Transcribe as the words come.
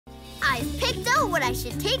I've picked out what I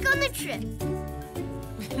should take on the trip.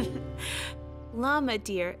 Llama,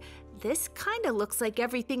 dear, this kind of looks like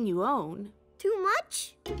everything you own. Too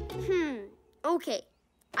much? Okay.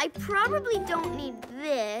 I probably don't need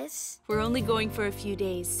this. We're only going for a few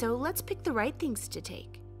days, so let's pick the right things to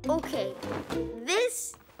take. Okay.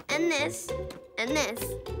 This, and this, and this,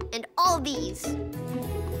 and all these.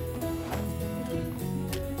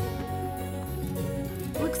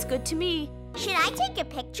 Looks good to me. Should I take a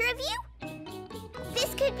picture of you?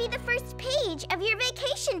 This could be the first page of your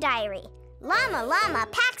vacation diary. Llama Llama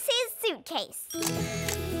packs his suitcase.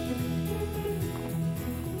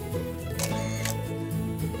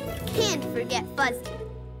 Can't forget Fuzzy.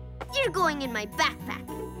 You're going in my backpack.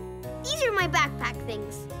 These are my backpack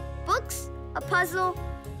things. Books, a puzzle.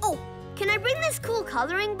 Oh, can I bring this cool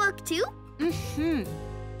coloring book too?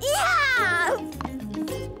 Yeah!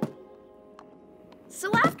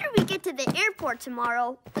 So after we get to the airport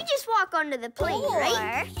tomorrow, we just walk onto the plane,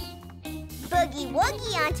 right? Boogie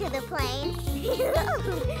woogie onto the plane.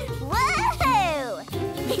 Whoa!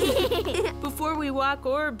 Before we walk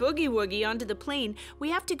or boogie woogie onto the plane, we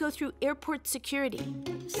have to go through airport security.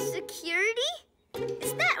 Security?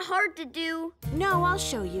 Is that hard to do? No, I'll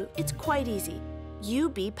show you. It's quite easy. You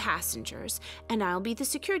be passengers, and I'll be the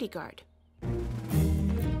security guard.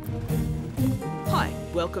 Hi,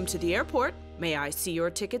 welcome to the airport. May I see your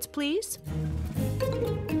tickets, please?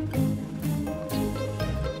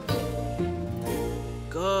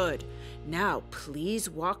 Good. Now, please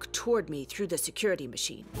walk toward me through the security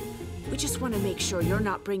machine. We just want to make sure you're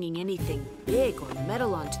not bringing anything big or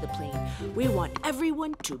metal onto the plane. We want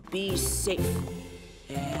everyone to be safe.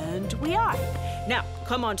 And we are. Now,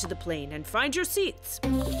 come onto the plane and find your seats.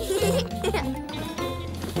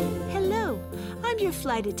 Hello, I'm your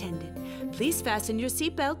flight attendant. Please fasten your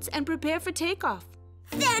seatbelts and prepare for takeoff.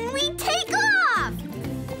 Then we take off!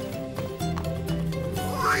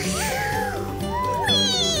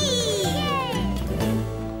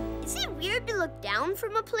 Is it weird to look down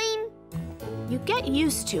from a plane? You get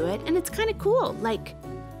used to it, and it's kind of cool, like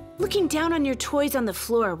looking down on your toys on the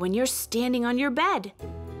floor when you're standing on your bed.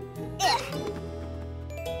 Ugh.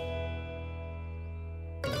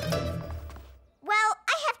 Well,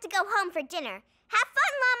 I have to go home for dinner. Have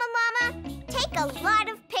fun, Llama Llama. Take a lot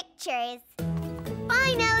of pictures.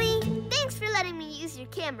 Bye, Nelly. Thanks for letting me use your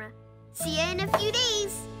camera. See you in a few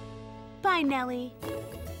days. Bye, Nelly.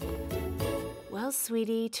 Well,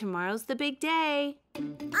 sweetie, tomorrow's the big day.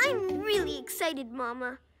 I'm really excited,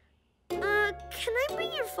 Mama. Can I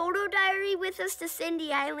bring your photo diary with us to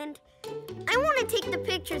Sandy Island? I want to take the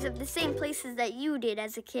pictures of the same places that you did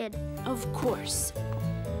as a kid. Of course.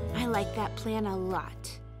 I like that plan a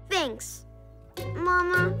lot. Thanks.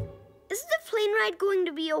 Mama, is the plane ride going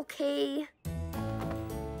to be okay?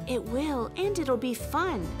 It will, and it'll be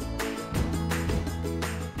fun.